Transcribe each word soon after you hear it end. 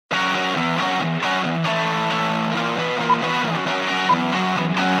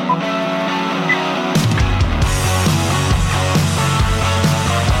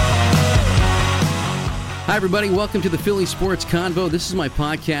everybody. Welcome to the Philly Sports Convo. This is my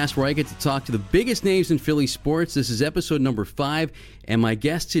podcast where I get to talk to the biggest names in Philly sports. This is episode number 5, and my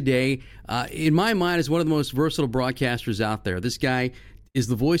guest today, in my mind, is one of the most versatile broadcasters out there. This guy is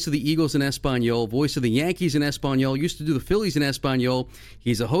the voice of the Eagles in Espanol, voice of the Yankees in Espanol, used to do the Phillies in Espanol.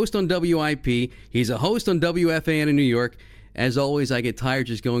 He's a host on WIP. He's a host on WFAN in New York. As always, I get tired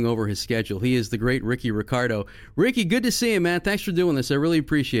just going over his schedule. He is the great Rickie Ricardo. Rickie, good to see you, man. Thanks for doing this. I really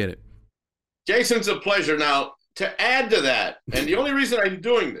appreciate it. Jason, it's a pleasure. Now, to add to that, and the only reason I'm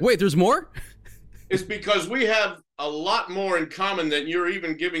doing this... Wait, there's more? ...is because we have a lot more in common than you're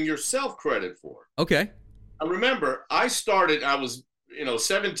even giving yourself credit for. Okay. I remember I was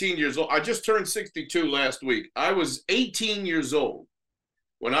 17 years old. I just turned 62 last week. I was 18 years old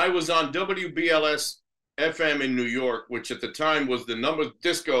when I was on WBLS FM in New York, which at the time was the number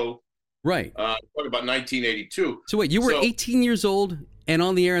disco. Right. Talking about 1982. So wait, you were 18 years old and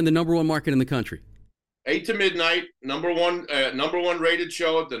on the air in the number one market in the country. 8 to midnight, number one rated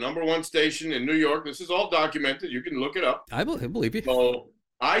show at the number one station in New York. This is all documented. You can look it up. I believe you. So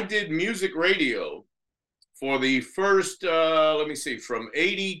I did music radio for the first, from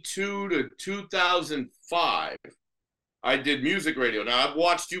 82 to 2005. I did music radio. Now, I've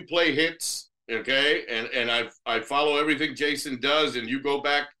watched you play hits, okay? And I follow everything Jason does, and you go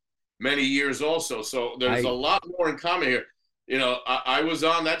back many years also. So there's a lot more in common here. I was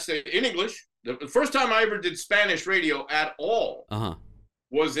on that stage in English. The first time I ever did Spanish radio at all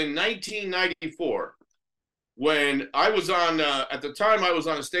was in 1994 when I was on, at the time I was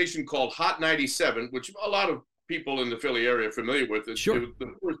on a station called Hot 97, which a lot of people in the Philly area are familiar with. Sure. It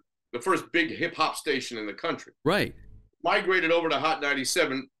was the first big hip-hop station in the country. Right. Migrated over to Hot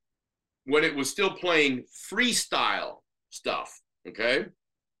 97 when it was still playing freestyle stuff, okay?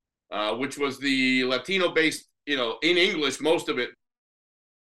 Which was the Latino-based, in English, most of it,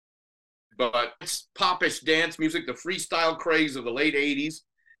 but it's popish dance music, the freestyle craze of the late 80s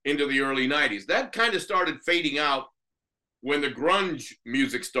into the early 90s. That kind of started fading out when the grunge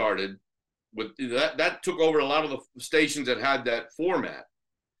music started. With that took over a lot of the stations that had that format.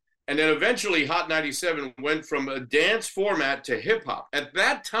 And then eventually Hot 97 went from a dance format to hip-hop. At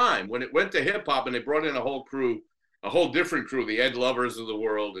that time, when it went to hip-hop and they brought in a whole different crew, the Ed Lovers of the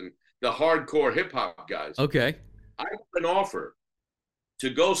world and the hardcore hip-hop guys. Okay. I got an offer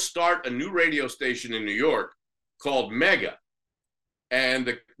to go start a new radio station in New York called Mega.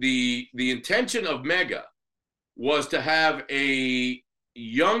 And the intention of Mega was to have a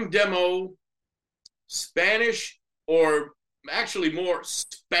young demo Spanish, or actually more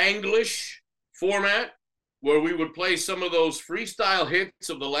Spanglish format, where we would play some of those freestyle hits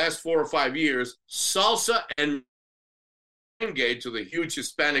of the last 4 or 5 years, salsa and engage to the huge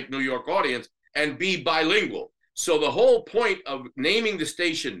Hispanic New York audience, and be bilingual. So the whole point of naming the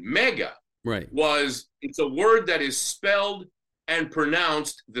station Mega was it's a word that is spelled and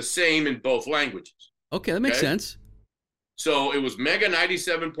pronounced the same in both languages. Okay, that makes sense. So it was Mega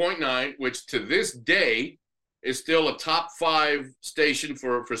 97.9, which to this day is still a top 5 station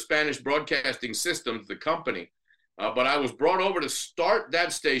for Spanish Broadcasting Systems, the company. But I was brought over to start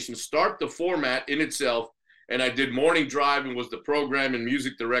that station, start the format in itself, and I did morning drive and was the program and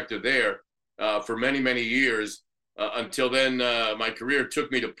music director there for many, many years. Until then, my career took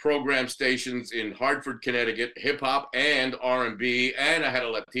me to program stations in Hartford, Connecticut, hip-hop and R&B, and I had a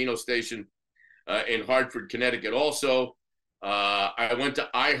Latino station in Hartford, Connecticut also. I went to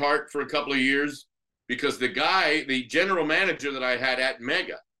iHeart for a couple of years because the general manager that I had at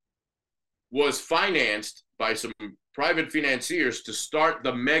Mega was financed by some private financiers to start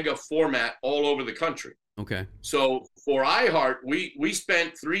the Mega format all over the country. Okay. So for iHeart, we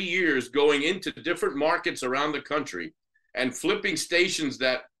spent 3 years going into different markets around the country and flipping stations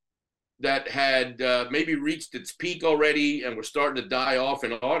that had maybe reached its peak already and were starting to die off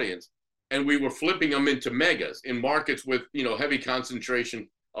in audience. And we were flipping them into megas in markets with, heavy concentration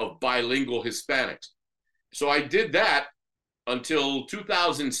of bilingual Hispanics. So I did that until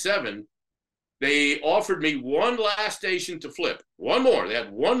 2007. They offered me one last station to flip. One more. They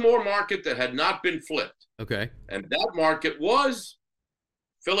had one more market that had not been flipped. Okay. And that market was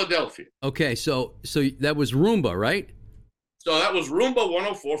Philadelphia. Okay, so that was Roomba, right? So that was Roomba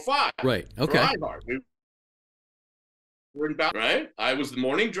 104.5. Right. Okay. For iHeart. Right? I was the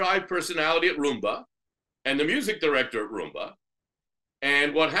morning drive personality at Roomba and the music director at Roomba.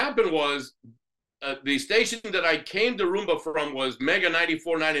 And what happened was the station that I came to Roomba from was Mega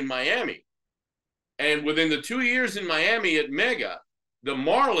 94.9 in Miami. And within the 2 years in Miami at Mega, the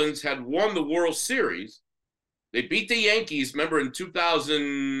Marlins had won the World Series. They beat the Yankees, remember, in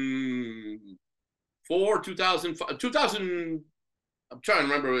 2004, 2005, I'm trying to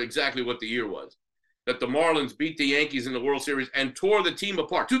remember exactly what the year was. that the Marlins beat the Yankees in the World Series and tore the team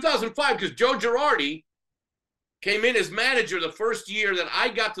apart. 2005, because Joe Girardi came in as manager the first year that I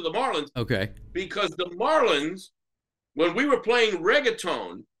got to the Marlins. Okay. Because the Marlins, when we were playing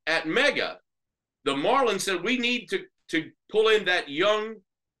reggaeton at Mega, the Marlins said we need to pull in that young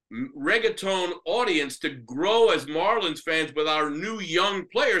reggaeton audience to grow as Marlins fans with our new young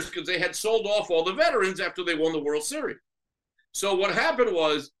players, because they had sold off all the veterans after they won the World Series. So what happened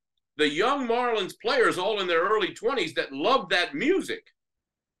was the young Marlins players, all in their early 20s, that loved that music,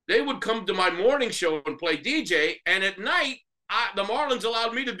 they would come to my morning show and play DJ, and at night, the Marlins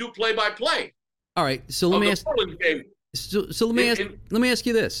allowed me to do play-by-play. All right, so let me ask. So let me ask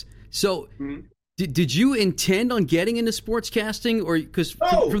you this. So, did you intend on getting into sportscasting, or because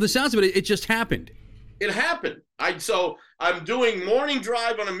from the sounds of it, it just happened? It happened. So I'm doing morning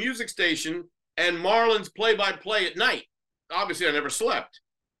drive on a music station and Marlins play-by-play at night. Obviously, I never slept.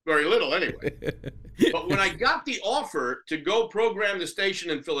 Very little, anyway. But when I got the offer to go program the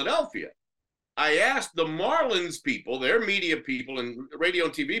station in Philadelphia, I asked the Marlins people, their media people and radio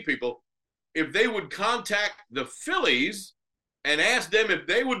and TV people, if they would contact the Phillies and ask them if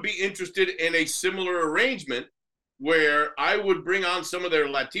they would be interested in a similar arrangement where I would bring on some of their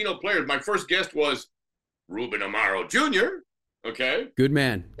Latino players. My first guest was Ruben Amaro Jr., okay? Good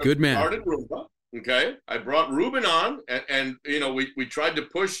man. Started Rumba. Okay, I brought Ruben on, and we tried to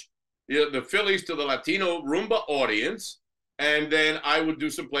push the Phillies to the Latino Rumba audience, and then I would do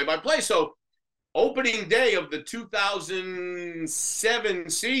some play-by-play. So opening day of the 2007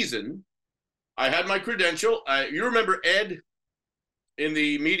 season, I had my credential. You remember Ed in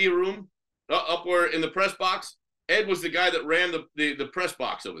the media room, up where in the press box? Ed was the guy that ran the press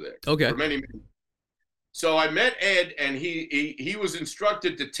box over there. Okay. For many. So I met Ed, and he was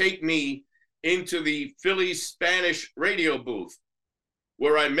instructed to take me into the Phillies Spanish radio booth,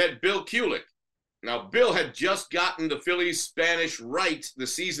 where I met Bill Kulick. Now, Bill had just gotten the Phillies Spanish rights the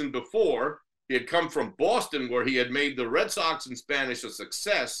season before. He had come from Boston, where he had made the Red Sox in Spanish a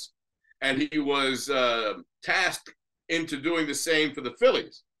success, and he was tasked into doing the same for the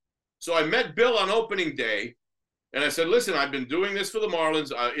Phillies. So I met Bill on opening day, and I said, listen, I've been doing this for the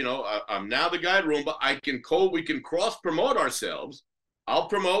Marlins. I'm now the guy at Rumba. We can cross-promote ourselves. I'll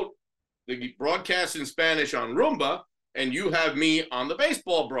promote the broadcast in Spanish on Rumba, and you have me on the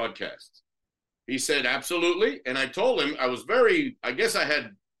baseball broadcasts. He said, absolutely. And I told him, I guess I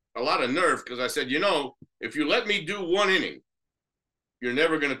had a lot of nerve, because I said, if you let me do one inning, you're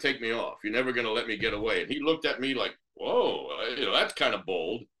never going to take me off. You're never going to let me get away. And he looked at me like, whoa, that's kind of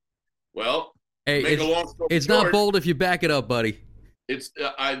bold. Well, hey, it's not bold if you back it up, buddy.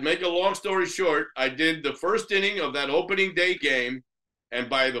 I'd make a long story short. I did the first inning of that opening day game, and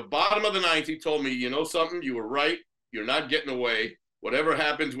by the bottom of the ninth, he told me, you know something? You were right. You're not getting away. Whatever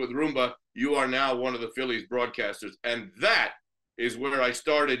happens with Rumba, you are now one of the Phillies broadcasters. And that is where I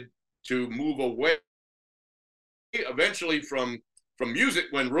started to move away eventually from music.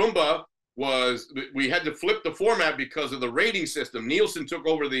 When Rumba we had to flip the format because of the rating system. Nielsen took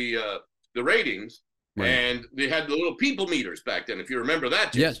over the ratings, right. And they had the little people meters back then, if you remember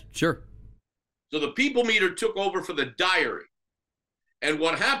that, Jason. Yes, sure. So the people meter took over for the diary. And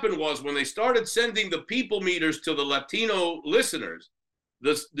what happened was, when they started sending the people meters to the Latino listeners,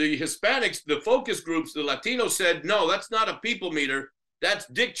 the Hispanics, the focus groups, the Latinos said, no, that's not a people meter. That's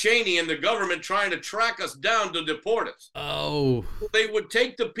Dick Cheney and the government trying to track us down to deport us. Oh. They would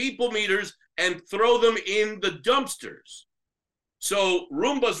take the people meters and throw them in the dumpsters. So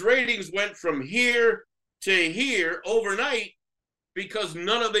Rumba's ratings went from here to here overnight, because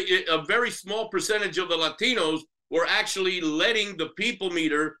a very small percentage of the Latinos were actually letting the people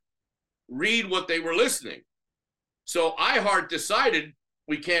meter read what they were listening. So iHeart decided,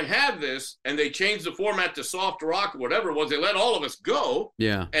 we can't have this, and they changed the format to soft rock or whatever it was. They let all of us go.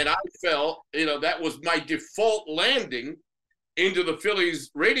 Yeah. And I felt, that was my default landing into the Phillies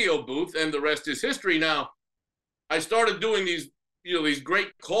radio booth, and the rest is history. Now, I started doing these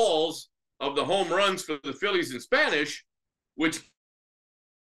great calls of the home runs for the Phillies in Spanish, which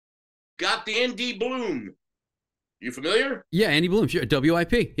got the Andy Bloom. You familiar? Yeah, Andy Bloom, sure.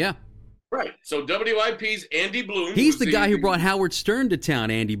 WIP, yeah. Right. So WIP's Andy Bloom. He's the guy who brought Howard Stern to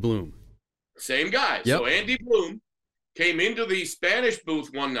town, Andy Bloom. Same guy. Yep. So Andy Bloom came into the Spanish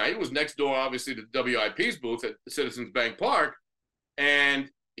booth one night. It was next door, obviously, to WIP's booth at Citizens Bank Park. And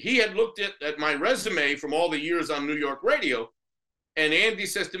he had looked at my resume from all the years on New York radio. And Andy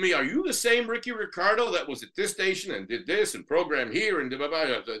says to me, are you the same Rickie Ricardo that was at this station and did this and programmed here? And blah, blah,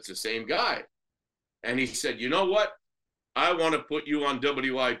 blah. It's the same guy. And he said, you know what? I want to put you on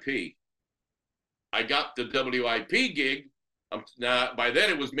WIP. I got the WIP gig. By then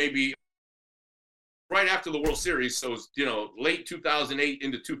it was maybe right after the World Series. So, late 2008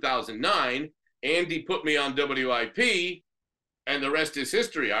 into 2009, Andy put me on WIP, and the rest is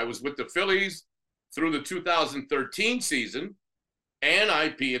history. I was with the Phillies through the 2013 season and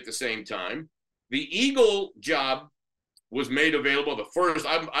IP at the same time. The Eagle job was made available. The first,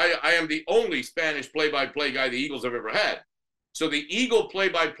 I am the only Spanish play-by-play guy the Eagles have ever had. So the Eagle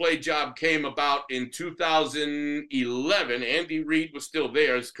play-by-play job came about in 2011. Andy Reid was still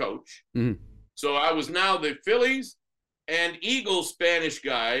there as coach. Mm-hmm. So I was now the Phillies and Eagles Spanish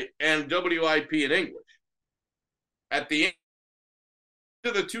guy and WIP in English. At the end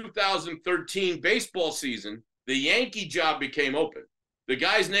of the 2013 baseball season, the Yankee job became open. The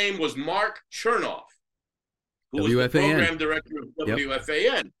guy's name was Mark Chernoff, who was the program director of WFAN.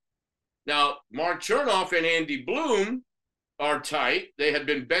 Yep. Now, Mark Chernoff and Andy Bloom are tight. They had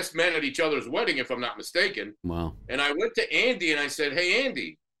been best men at each other's wedding, if I'm not mistaken. Wow. And I went to Andy and I said, hey,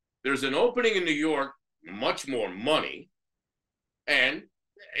 Andy, there's an opening in New York, much more money. And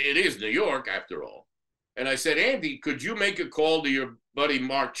it is New York, after all. And I said, Andy, could you make a call to your buddy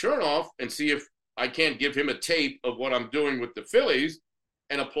Mark Chernoff and see if I can't give him a tape of what I'm doing with the Phillies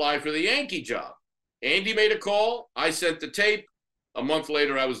and apply for the Yankee job? Andy made a call. I sent the tape. A month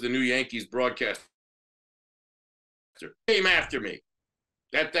later, I was the new Yankees broadcaster. Came after me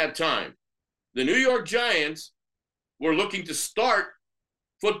at that time. The New York Giants were looking to start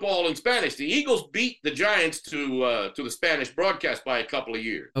football in Spanish. The Eagles beat the Giants to the Spanish broadcast by a couple of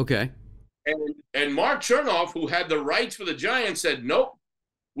years. Okay. And Mark Chernoff, who had the rights for the Giants, said, nope,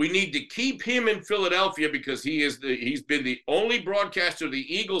 we need to keep him in Philadelphia because he's been the only broadcaster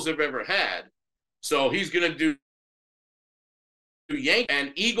the Eagles have ever had. So he's going to do Yankees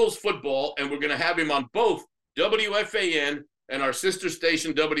and Eagles football, and we're going to have him on both WFAN and our sister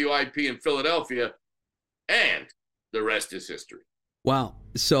station WIP in Philadelphia, and the rest is history. Wow.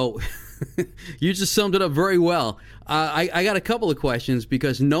 So you just summed it up very well. I got a couple of questions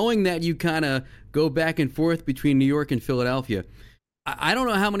because knowing that you kind of go back and forth between New York and Philadelphia, I don't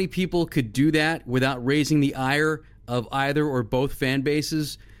know how many people could do that without raising the ire of either or both fan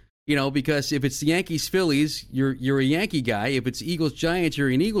bases. Because if it's the Yankees Phillies, you're a Yankee guy. If it's Eagles Giants, you're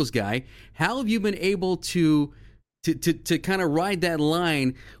an Eagles guy. How have you been able to kind of ride that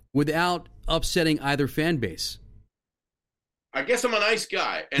line without upsetting either fan base? I guess I'm a nice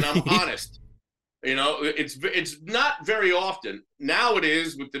guy and I'm honest. It's not very often. Now it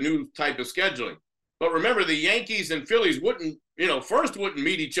is with the new type of scheduling. But remember, the Yankees and Phillies wouldn't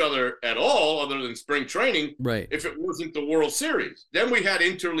meet each other at all other than spring training, right, if it wasn't the World Series. Then we had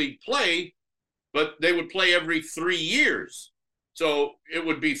interleague play, but they would play every 3 years. So it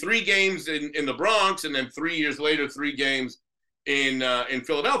would be 3 games in the Bronx, and then 3 years later, 3 games in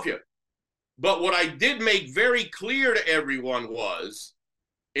Philadelphia. But what I did make very clear to everyone was,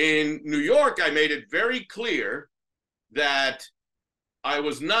 in New York, I made it very clear that I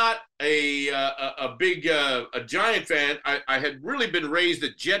was not a big Giant fan. I had really been raised a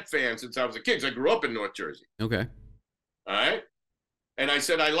Jet fan since I was a kid, because I grew up in North Jersey. Okay. All right. And I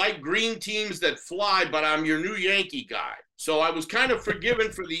said, I like green teams that fly, but I'm your new Yankee guy. So I was kind of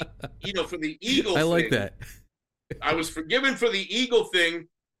forgiven for the, for the Eagle thing. I like that. I was forgiven for the Eagle thing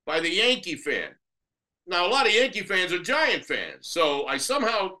by the Yankee fan. Now, a lot of Yankee fans are Giant fans. So I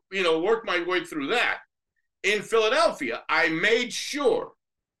somehow, worked my way through that. In Philadelphia, I made sure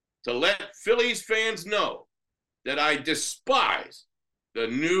to let Phillies fans know that I despise the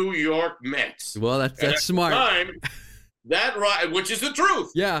New York Mets. Well, that's smart. Which is the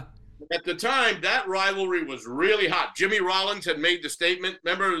truth. Yeah. At the time, that rivalry was really hot. Jimmy Rollins had made the statement.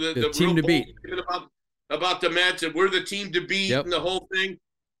 Remember the team to beat about the Mets, and we're the team to beat, yep, and the whole thing.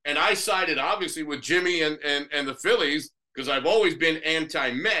 And I sided obviously with Jimmy and the Phillies because I've always been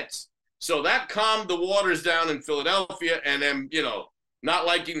anti-Mets. So that calmed the waters down in Philadelphia, and then, not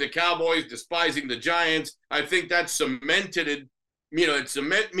liking the Cowboys, despising the Giants. I think that cemented it, it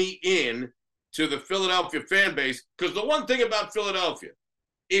cemented me in to the Philadelphia fan base. Because the one thing about Philadelphia,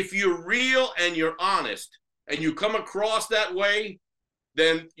 if you're real and you're honest and you come across that way,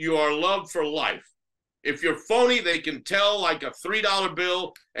 then you are loved for life. If you're phony, they can tell like a $3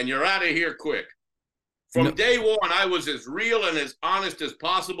 bill and you're out of here quick. From day one, I was as real and as honest as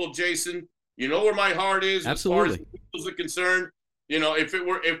possible, Jason. You know where my heart is. Absolutely. As far as people are concerned.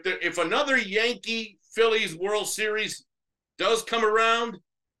 If another Yankee Phillies World Series does come around,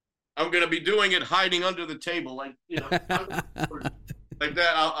 I'm going to be doing it hiding under the table, like like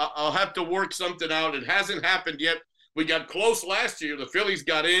that. I'll have to work something out. It hasn't happened yet. We got close last year. The Phillies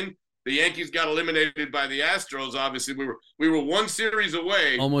got in. The Yankees got eliminated by the Astros. Obviously, we were one series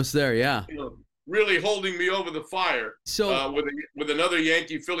away. Almost there, yeah. really holding me over the fire with another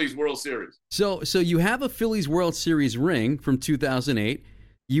Yankee Phillies World Series. So you have a Phillies World Series ring from 2008.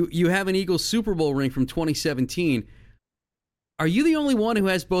 You have an Eagles Super Bowl ring from 2017. Are you the only one who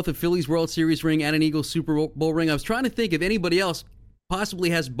has both a Phillies World Series ring and an Eagles Super Bowl ring? I was trying to think if anybody else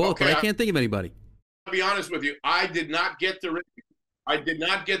possibly has both, but I can't think of anybody. I'll be honest with you. I did not get the ring. I did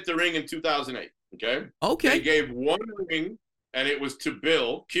not get the ring in 2008. Okay. Okay. They gave one ring, and it was to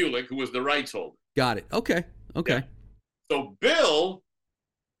Bill Kulick, who was the rights holder. Got it. Okay. Yeah. So Bill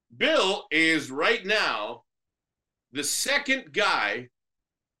is right now the second guy.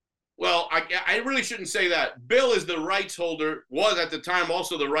 Well, I really shouldn't say that. Bill is the rights holder, was at the time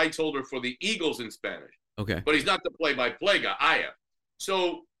also the rights holder for the Eagles in Spanish. Okay. But he's not the play-by-play guy. I am.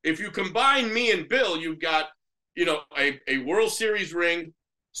 So if you combine me and Bill, you've got, a World Series ring,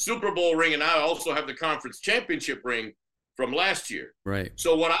 Super Bowl ring, and I also have the conference championship ring from last year. Right.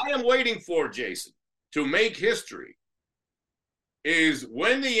 So what I am waiting for, Jason, to make history is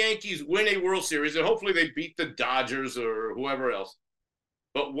when the Yankees win a World Series, and hopefully they beat the Dodgers or whoever else.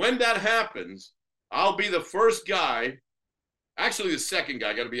 But when that happens, I'll be the first guy, actually the second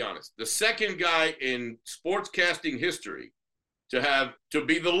guy, I got to be honest, the second guy in sportscasting history to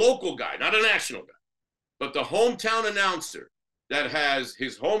be the local guy, not a national guy, but the hometown announcer that has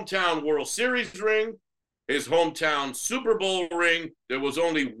his hometown World Series ring, his hometown Super Bowl ring. There was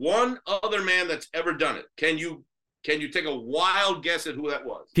only one other man that's ever done it. Can you take a wild guess at who that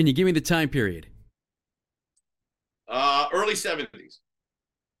was? Can you give me the time period? Early 70s.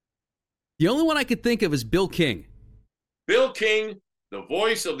 The only one I could think of is Bill King. Bill King, the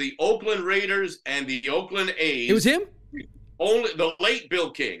voice of the Oakland Raiders and the Oakland A's. It was him? Only the late Bill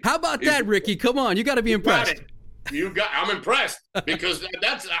King. How about that, Ricky? Come on, you got to be impressed. I'm impressed because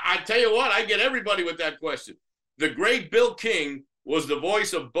I tell you what, I get everybody with that question. The great Bill King was the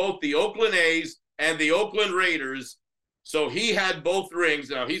voice of both the Oakland A's and the Oakland Raiders. So he had both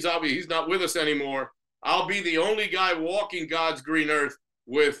rings. Now he's not with us anymore. I'll be the only guy walking God's green earth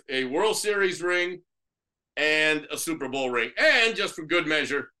with a World Series ring and a Super Bowl ring. And just for good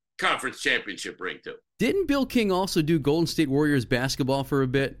measure, conference championship ring too. Didn't Bill King also do Golden State Warriors basketball for a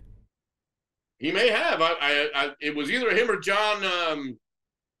bit? He may have. It was either him or John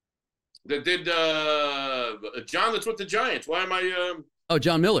that did John that's with the Giants. Why am I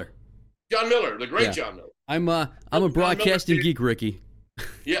John Miller. John Miller, the great John Miller. I'm a broadcasting geek, Ricky.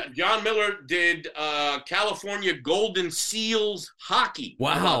 Yeah, John Miller did California Golden Seals hockey.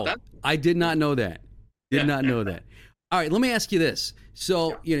 Wow. I did not know that. Did not know that. All right, let me ask you this.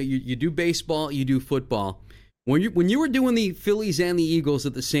 So, you do baseball, you do football. When you were doing the Phillies and the Eagles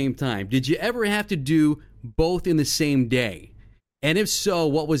at the same time, did you ever have to do both in the same day? And if so,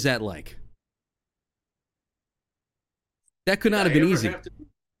 what was that like? That could not have been easy.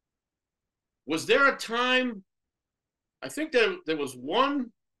 Was there a time? I think there was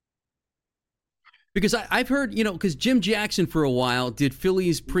one. Because I've heard, because Jim Jackson for a while did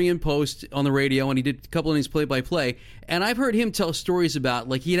Phillies pre and post on the radio, and he did a couple of innings play-by-play. And I've heard him tell stories about,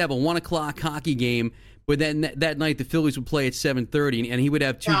 like, he'd have a 1 o'clock hockey game, but then that night the Phillies would play at 7:30, and he would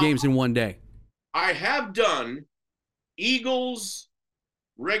have two games in one day. I have done Eagles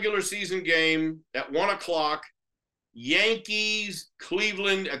regular season game at 1 o'clock, Yankees,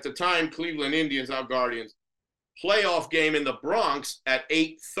 Cleveland, at the time, Cleveland Indians, now Guardians, playoff game in the Bronx at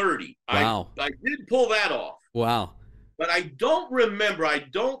 8:30. Wow. I did pull that off. Wow. But I don't remember. I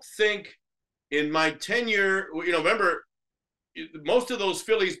don't think in my tenure, remember, most of those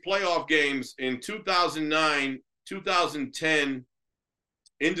Phillies playoff games in 2009, 2010,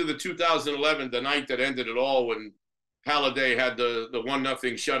 into the 2011, the night that ended it all when Halladay had the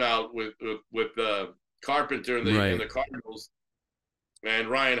 1-0 shutout with Carpenter and the Cardinals. And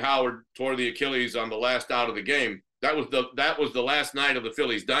Ryan Howard tore the Achilles on the last out of the game. That was the last night of the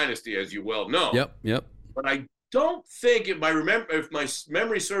Phillies dynasty, as you well know. Yep. But I don't think, if my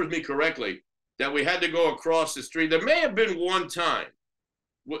memory serves me correctly, that we had to go across the street. There may have been one time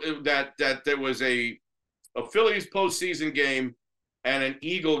that there was a Phillies postseason game and an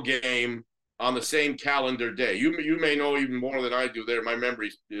Eagle game on the same calendar day. You may know even more than I do there. My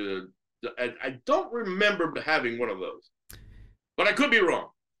memory, I don't remember having one of those. But I could be wrong.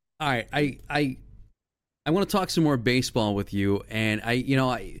 All right, I want to talk some more baseball with you, and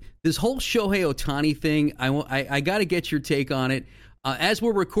this whole Shohei Ohtani thing, I got to get your take on it. As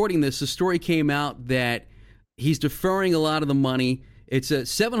we're recording this, the story came out that he's deferring a lot of the money. It's a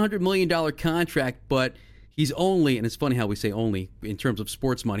 $700 million contract, but he's only, and it's funny how we say only in terms of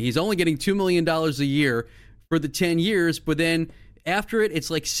sports money, he's only getting $2 million a year for the 10 years, but then after it, it's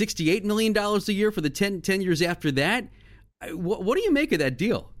like $68 million a year for the 10 years after that. What do you make of that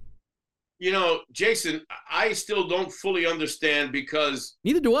deal? Jason, I still don't fully understand because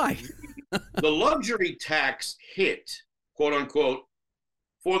Neither do I. the luxury tax hit, quote unquote,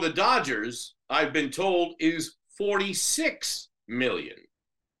 for the Dodgers, I've been told, is $46 million.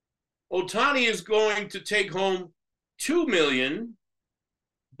 Ohtani is going to take home $2 million,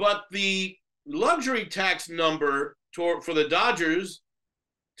 but the luxury tax number for the Dodgers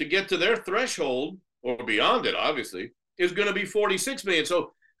to get to their threshold, or beyond it, obviously, is going to be $46 million.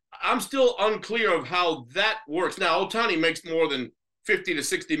 So I'm still unclear of how that works. Now, Ohtani makes more than $50 to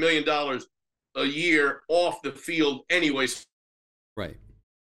 $60 million a year off the field anyways. Right.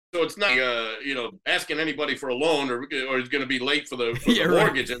 So it's not, asking anybody for a loan or is going to be late for the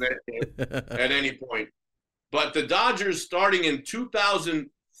mortgage at any point. But the Dodgers, starting in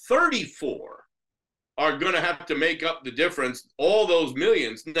 2034, are going to have to make up the difference, all those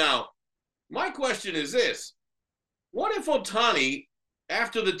millions. Now, my question is this. What if Ohtani,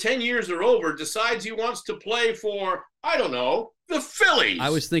 after the 10 years are over, decides he wants to play for, I don't know, the Phillies? I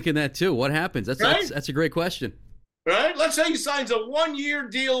was thinking that too. What happens? That's a great question. Right? Let's say he signs a 1-year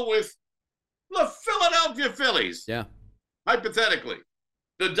deal with the Philadelphia Phillies. Yeah. Hypothetically.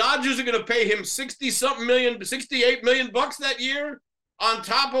 The Dodgers are going to pay him $60-something million, $68 million bucks that year on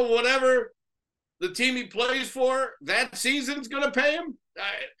top of whatever the team he plays for that season's going to pay him.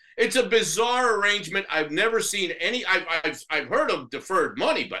 It's a bizarre arrangement. I've never seen any. I've heard of deferred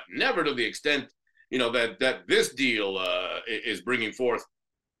money, but never to the extent that this deal is bringing forth.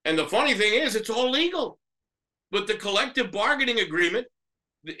 And the funny thing is, it's all legal. But the collective bargaining agreement,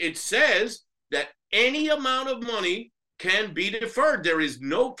 it says that any amount of money can be deferred. There is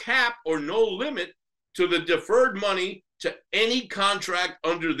no cap or no limit to the deferred money to any contract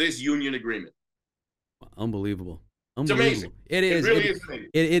under this union agreement. Unbelievable. It's amazing. It is. It really is amazing.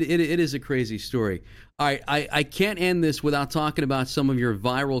 It is a crazy story. All right, I can't end this without talking about some of your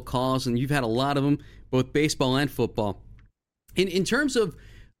viral calls, and you've had a lot of them, both baseball and football. In terms of,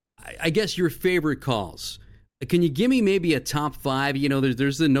 I guess, your favorite calls, can you give me maybe a top 5?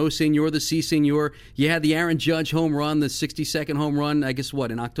 There's the no senor, the si senor. You had the Aaron Judge home run, the 60-second home run, I guess,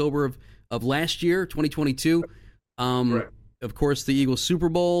 in October of last year, 2022. Correct. Of course, the Eagles Super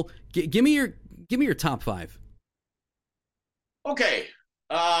Bowl. Give me your top 5. Okay.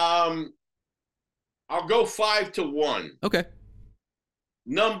 I'll go 5-1. Okay.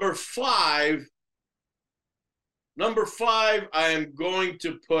 Number 5, I am going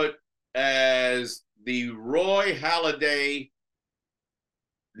to put as the Roy Halladay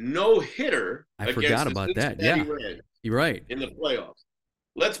no-hitter. I forgot about that. Yeah, Reds you're right. in the playoffs.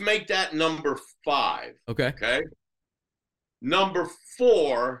 Let's make that number 5. Okay. Number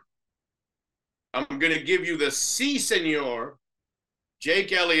 4, I'm going to give you the Si Senor,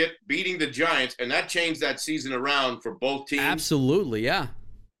 Jake Elliott beating the Giants, and that changed that season around for both teams. Absolutely, yeah.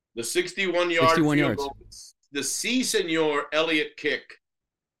 The 61-yard field goal, the Si Senor Elliott kick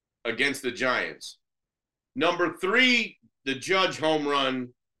against the Giants. Number 3, the Judge home run,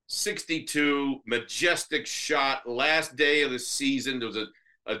 62, majestic shot, last day of the season. There was a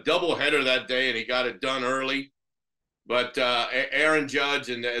doubleheader that day, and he got it done early. But Aaron Judge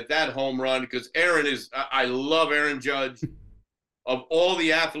and that home run, because I love Aaron Judge. Of all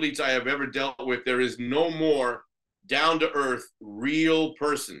the athletes I have ever dealt with, there is no more down-to-earth, real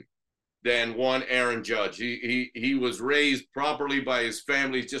person than one Aaron Judge. He was raised properly by his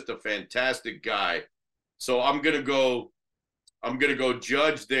family. He's just a fantastic guy. So I'm gonna go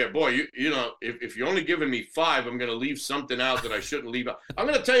Judge there. Boy, if you're only giving me 5, I'm gonna leave something out that I shouldn't leave out. I'm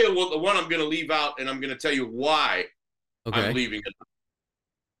gonna tell you the one I'm gonna leave out, and I'm gonna tell you why I'm leaving it.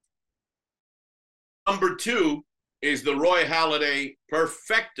 Number 2 is the Roy Halladay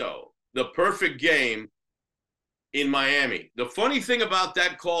perfecto, the perfect game in Miami. The funny thing about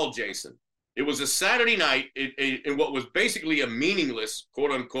that call, Jason, it was a Saturday night in what was basically a meaningless,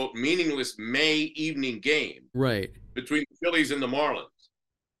 quote unquote, meaningless May evening game. Right. Between the Phillies and the Marlins.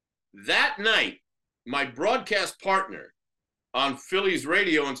 That night, my broadcast partner on Phillies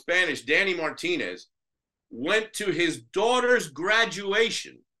radio in Spanish, Danny Martinez, went to his daughter's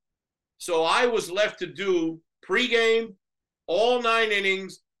graduation. So I was left to do pregame, all 9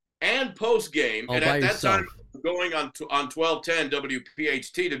 innings, and postgame. And at that time, going on 1210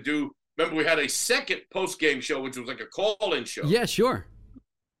 WPHT to do, remember we had a second postgame show, which was like a call-in show. Yeah, sure.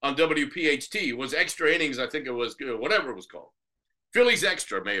 On WPHT. It was extra innings, I think it was, whatever it was called. Phillies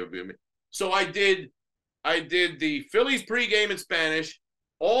Extra may have been. So I did the Phillies pregame in Spanish,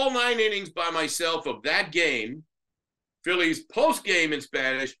 all 9 innings by myself of that game, Phillies postgame in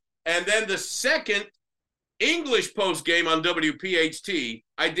Spanish, and then the second English postgame on WPHT.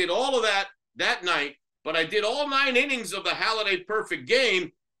 I did all of that night, but I did all 9 innings of the Halladay perfect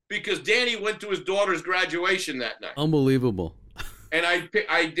game because Danny went to his daughter's graduation that night. Unbelievable. And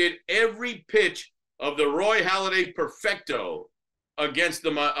I did every pitch of the Roy Halladay Perfecto against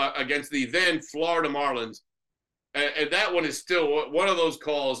the then Florida Marlins. And that one is still one of those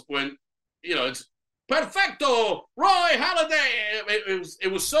calls when, it's Perfecto, Roy Halladay.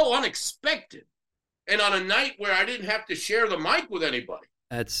 It was so unexpected. And on a night where I didn't have to share the mic with anybody.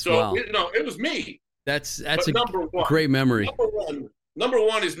 Wow. It was me. That's number one, great memory. Number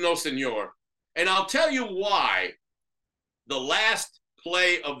one is No Senor. And I'll tell you why the last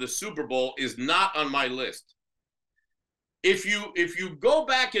play of the Super Bowl is not on my list. If you go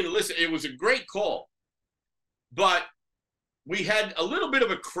back and listen, it was a great call. But we had a little bit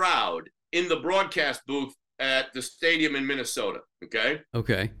of a crowd in the broadcast booth at the stadium in Minnesota, okay?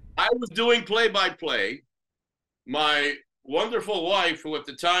 Okay. I was doing play-by-play. My wonderful wife, who at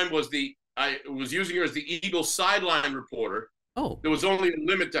the time I was using her as the Eagles sideline reporter. Oh. There was only a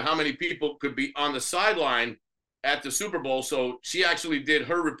limit to how many people could be on the sideline at the Super Bowl, so she actually did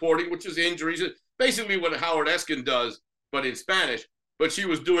her reporting, which is injuries, basically what Howard Eskin does, but in Spanish, but she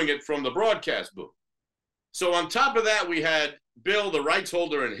was doing it from the broadcast booth. So on top of that, we had Bill, the rights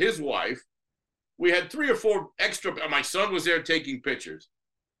holder, and his wife. We had 3 or 4 extra. My son was there taking pictures.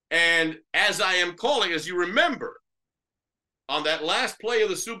 And as I am calling, as you remember, on that last play of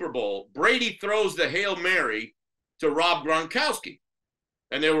the Super Bowl, Brady throws the Hail Mary to Rob Gronkowski.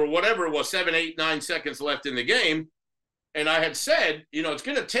 And there were, whatever it was, 7, 8, 9 seconds left in the game. And I had said, it's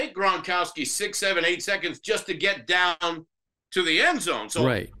going to take Gronkowski 6, 7, 8 seconds just to get down to the end zone. So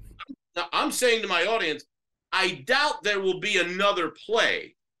right. I'm saying to my audience, I doubt there will be another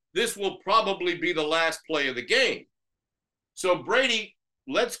play. This will probably be the last play of the game. So Brady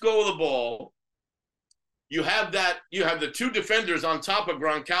lets go of the ball. You have the 2 defenders on top of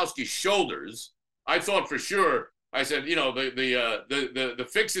Gronkowski's shoulders. I thought for sure, I said, the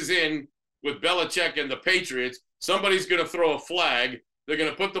fix is in with Belichick and the Patriots. Somebody's going to throw a flag. They're going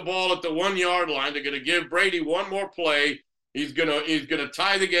to put the ball at the 1-yard line. They're going to give Brady one more play. He's gonna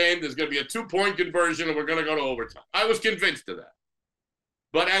tie the game. There's gonna be a 2-point conversion, and we're gonna go to overtime. I was convinced of that.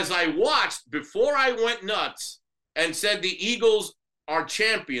 But as I watched, before I went nuts and said the Eagles are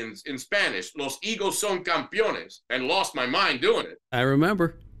champions in Spanish, los Eagles son campeones, and lost my mind doing it. I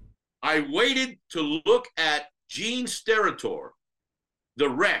remember. I waited to look at Gene Steratore, the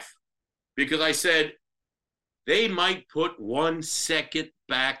ref, because I said they might put 1 second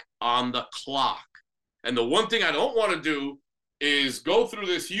back on the clock. And the one thing I don't want to do is go through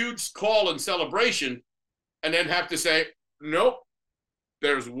this huge call and celebration and then have to say, nope,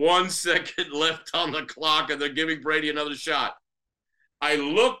 there's 1 second left on the clock and they're giving Brady another shot. I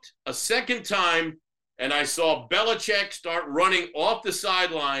looked a second time and I saw Belichick start running off the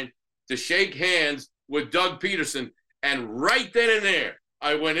sideline to shake hands with Doug Peterson. And right then and there,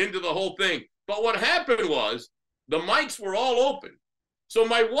 I went into the whole thing. But what happened was the mics were all open. So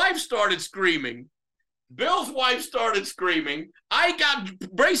my wife started screaming. Bill's wife started screaming. I got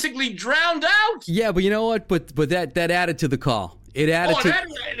basically drowned out. Yeah, but you know what? But that added to the call. It added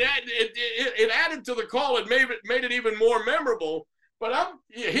it added to the call. It made it even more memorable. But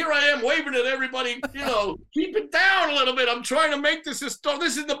here I am waving at everybody. Keep it down a little bit. I'm trying to make this historic.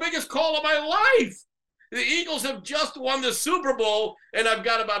 This is the biggest call of my life. The Eagles have just won the Super Bowl, and I've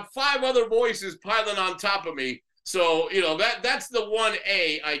got about 5 other voices piling on top of me. So, that's the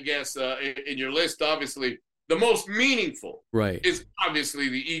 1A, I guess, in your list, obviously. The most meaningful is obviously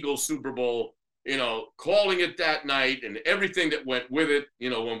the Eagles Super Bowl, calling it that night and everything that went with it.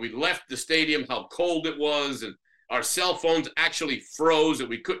 When we left the stadium, how cold it was, and our cell phones actually froze, and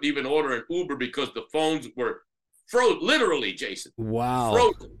we couldn't even order an Uber because the phones were froze, literally, Jason. Wow.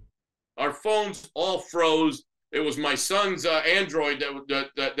 Frozen. Our phones all froze. It was my son's Android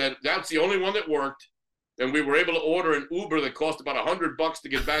that's the only one that worked. And we were able to order an Uber that cost about $100 to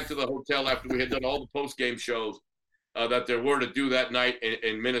get back to the hotel after we had done all the post-game shows that there were to do that night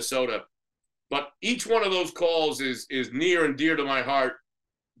in Minnesota. But each one of those calls is near and dear to my heart.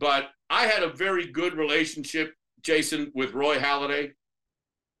 But I had a very good relationship, Jason, with Roy Halladay.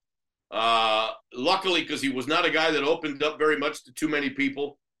 Luckily, because he was not a guy that opened up very much to too many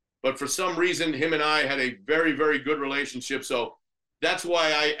people. But for some reason, him and I had a very, very good relationship. So that's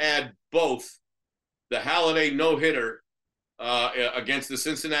why I add both. The Halladay no-hitter against the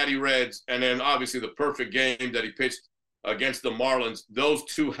Cincinnati Reds, and then obviously the perfect game that he pitched against the Marlins. Those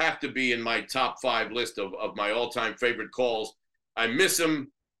 2 have to be in my top 5 list of my all-time favorite calls. I miss him.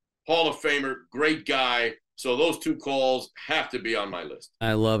 Hall of Famer, great guy. So those 2 calls have to be on my list.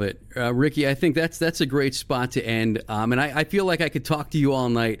 I love it. Rickie, I think that's a great spot to end. And I feel like I could talk to you all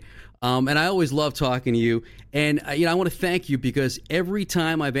night. And I always love talking to you. And, I want to thank you because every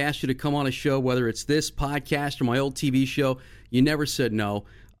time I've asked you to come on a show, whether it's this podcast or my old TV show, you never said no.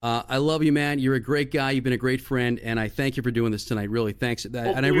 I love you, man. You're a great guy. You've been a great friend. And I thank you for doing this tonight. Really, thanks.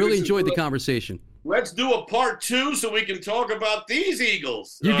 And I really enjoyed the conversation. Let's do a part 2 so we can talk about these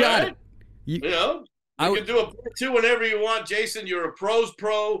Eagles. You got it. You can do a part 2 whenever you want, Jason. You're a pro's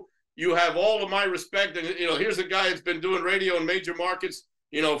pro. You have all of my respect. And, here's a guy that's been doing radio in major markets,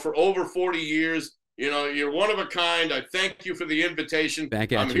 for over 40 years. You're one of a kind. I thank you for the invitation.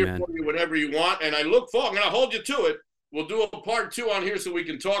 I'm here for you whenever you want. And I look forward. I'm going to hold you to it. We'll do a part 2 on here so we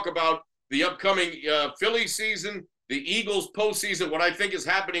can talk about the upcoming Phillies season, the Eagles postseason, what I think is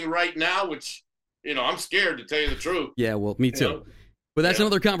happening right now, which, I'm scared to tell you the truth. Yeah, well, me too. But that's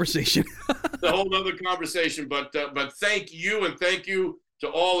another conversation. It's a whole other conversation. But thank you, and thank you to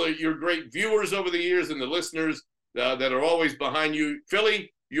all of your great viewers over the years and the listeners that are always behind you.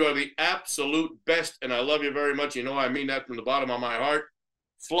 Philly, you are the absolute best, and I love you very much. I mean that from the bottom of my heart.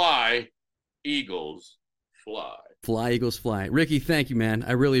 Fly, Eagles, fly. Fly, Eagles, fly. Rickie, thank you, man.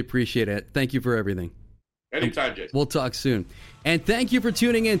 I really appreciate it. Thank you for everything. Anytime, Jason. We'll talk soon. And thank you for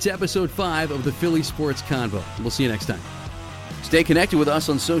tuning in to episode 5 of the Philly Sports Convo. We'll see you next time. Stay connected with us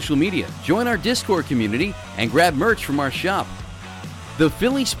on social media. Join our Discord community and grab merch from our shop. The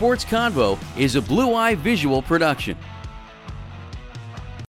Philly Sports Convo is a Blue Eye Visual production.